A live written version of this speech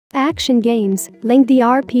Action games, lengthy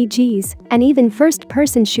RPGs, and even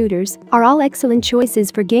first-person shooters are all excellent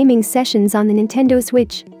choices for gaming sessions on the Nintendo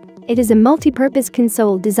Switch. It is a multi-purpose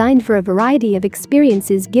console designed for a variety of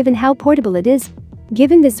experiences given how portable it is.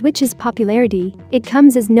 Given the Switch's popularity, it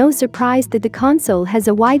comes as no surprise that the console has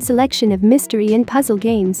a wide selection of mystery and puzzle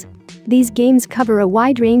games. These games cover a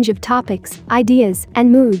wide range of topics, ideas,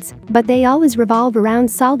 and moods, but they always revolve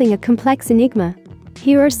around solving a complex enigma.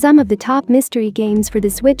 Here are some of the top mystery games for the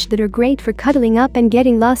Switch that are great for cuddling up and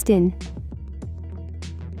getting lost in.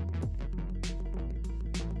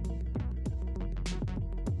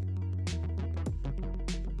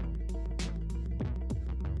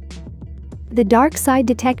 The Darkside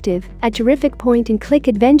Detective, a terrific point-and-click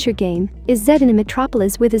adventure game, is set in a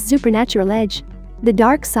metropolis with a supernatural edge. The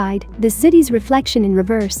Darkside, the city's reflection in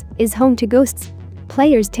reverse, is home to ghosts.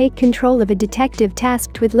 Players take control of a detective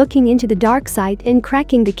tasked with looking into the dark side and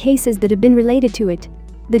cracking the cases that have been related to it.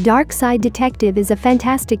 The Darkside Detective is a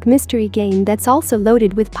fantastic mystery game that's also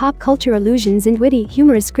loaded with pop culture allusions and witty,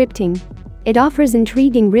 humorous scripting. It offers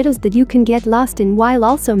intriguing riddles that you can get lost in while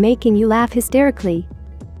also making you laugh hysterically.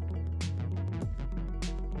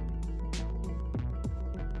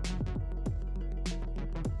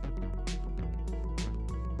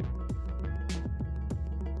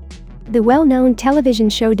 The well-known television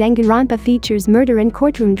show Danganronpa features murder and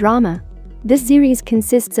courtroom drama. This series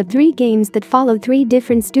consists of 3 games that follow 3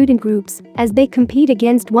 different student groups as they compete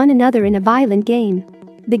against one another in a violent game.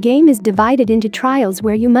 The game is divided into trials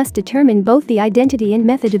where you must determine both the identity and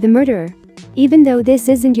method of the murderer. Even though this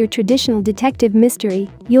isn't your traditional detective mystery,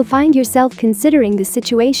 you'll find yourself considering the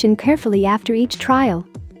situation carefully after each trial.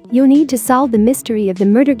 You'll need to solve the mystery of the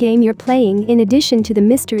murder game you're playing in addition to the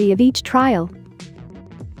mystery of each trial.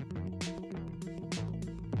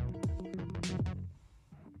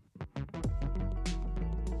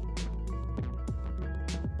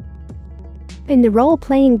 In the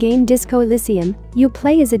role-playing game Disco Elysium, you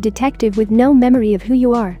play as a detective with no memory of who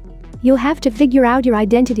you are. You'll have to figure out your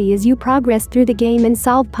identity as you progress through the game and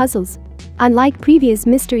solve puzzles. Unlike previous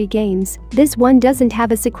mystery games, this one doesn't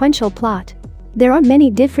have a sequential plot. There are many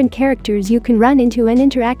different characters you can run into and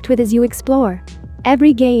interact with as you explore.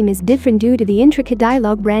 Every game is different due to the intricate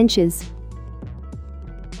dialogue branches.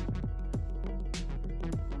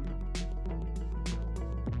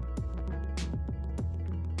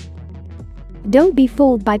 Don't be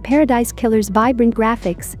fooled by Paradise Killer's vibrant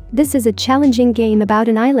graphics. This is a challenging game about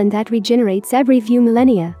an island that regenerates every few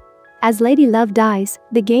millennia. As Lady Love dies,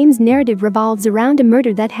 the game's narrative revolves around a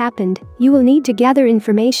murder that happened. You will need to gather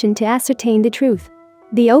information to ascertain the truth.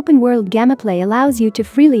 The open-world gameplay allows you to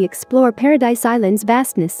freely explore Paradise Island's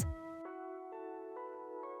vastness.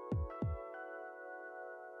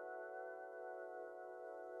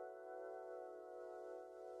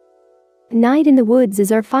 Night in the Woods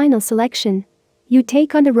is our final selection. You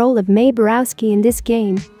take on the role of Mae Borowski in this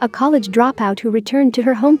game, a college dropout who returned to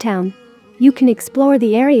her hometown. You can explore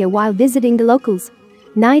the area while visiting the locals.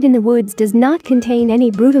 Night in the Woods does not contain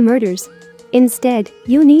any brutal murders. Instead,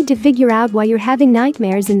 you need to figure out why you're having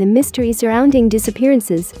nightmares and the mystery surrounding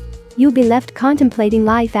disappearances. You'll be left contemplating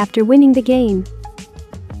life after winning the game.